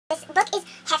book is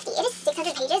hefty. It is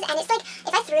 600 pages, and it's like,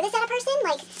 if I threw this at a person,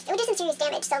 like, it would do some serious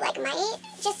damage. So, like, might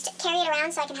just carry it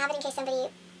around so I can have it in case somebody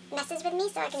messes with me,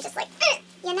 so I can just, like,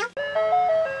 you know?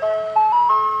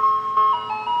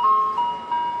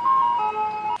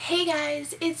 Hey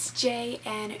guys, it's Jay,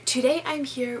 and today I'm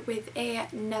here with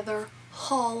another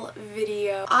haul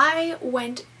video. I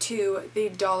went to the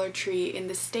Dollar Tree in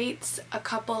the States a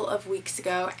couple of weeks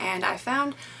ago, and I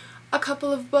found a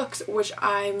couple of books which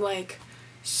I'm like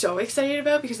so excited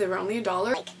about because they were only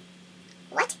 $1. Like,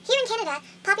 what? Here in Canada,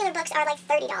 popular books are like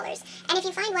 $30, and if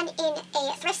you find one in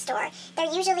a thrift store,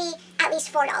 they're usually at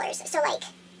least $4, so like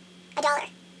 $1.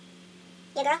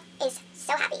 Your girl is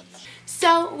so happy.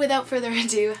 So without further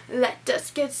ado, let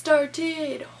us get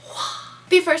started.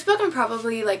 The first book I'm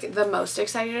probably like the most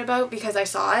excited about because I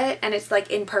saw it and it's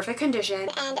like in perfect condition.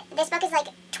 And this book is like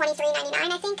 $23.99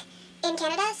 I think in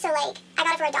Canada, so like I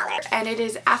got it for $1. And it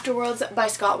is Afterworlds by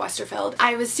Scott Westerfeld.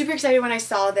 I was super excited when I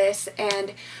saw this,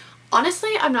 and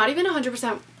honestly I'm not even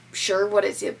 100% sure what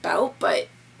it's about, but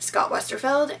Scott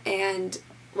Westerfeld and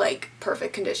like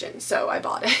perfect condition, so I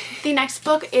bought it. The next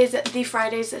book is The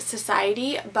Fridays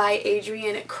Society by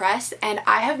Adrienne Kress, and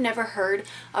I have never heard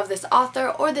of this author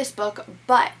or this book,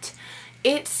 but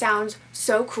it sounds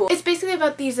so cool. It's basically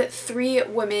about these 3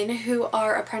 women who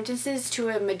are apprentices to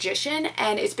a magician,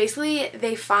 and it's basically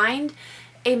they find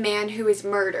a man who is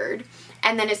murdered,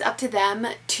 and then it's up to them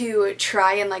to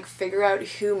try and like figure out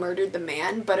who murdered the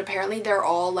man, but apparently they're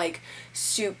all like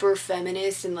super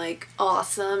feminist and like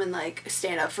awesome and like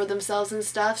stand up for themselves and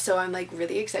stuff, so I'm like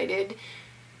really excited.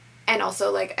 And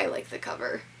also like I like the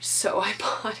cover, so I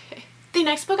bought it. The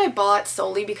next book I bought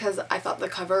solely because I thought the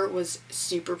cover was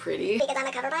super pretty. Because I'm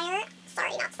a cover buyer?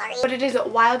 Sorry, not sorry. But it is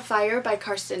Wildfire by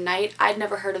Karsten Knight. I'd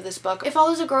never heard of this book. It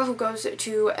follows a girl who goes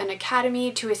to an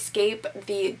academy to escape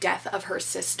the death of her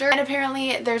sister. And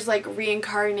apparently there's like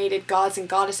reincarnated gods and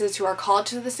goddesses who are called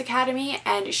to this academy,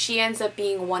 and she ends up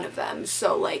being one of them.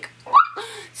 So like,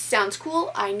 sounds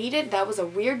cool. I need it. That was a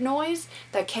weird noise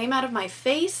that came out of my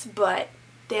face, but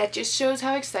that just shows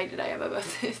how excited I am about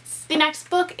this. The next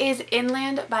book is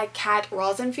Inland by Kat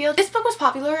Rosenfield. This book was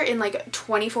popular in like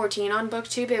 2014 on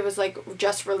BookTube. It was like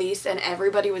just released and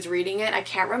everybody was reading it. I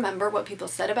can't remember what people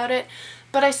said about it,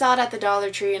 but I saw it at the Dollar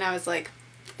Tree and I was like,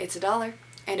 it's $1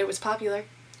 and it was popular.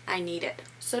 I need it.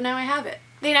 So now I have it.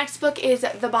 The next book is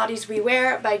The Bodies We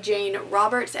Wear by Jane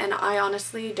Roberts, and I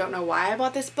honestly don't know why I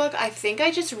bought this book. I think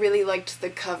I just really liked the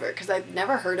cover because I've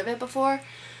never heard of it before,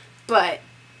 but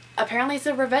apparently it's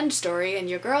a revenge story and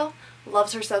your girl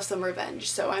loves herself some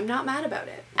revenge, so I'm not mad about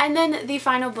it. And then the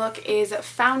final book is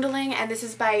Foundling, and this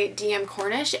is by D.M.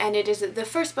 Cornish, and it is the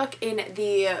first book in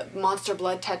the Monster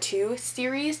Blood Tattoo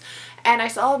series. And I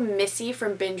saw Missy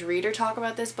from Binge Reader talk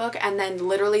about this book, and then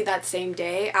literally that same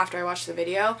day after I watched the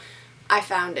video, I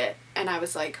found it and I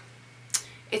was like,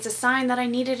 it's a sign that I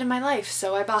needed in my life,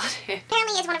 so I bought it.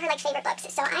 Apparently it's one of her like favorite books,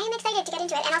 so I am excited to get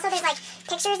into it. And also there's like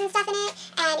pictures and stuff in it,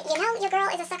 and you know your girl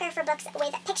is a sucker for books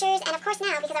with pictures, and of course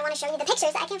now because I want to show you the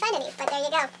pictures I can't find any, but there you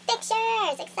go.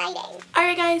 Pictures! Exciting!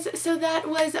 Alright guys, so that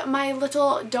was my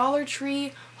little Dollar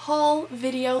Tree haul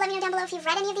video. Let me know down below if you've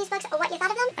read any of these books or what you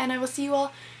thought of them. And I will see you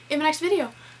all in my next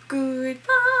video. Goodbye!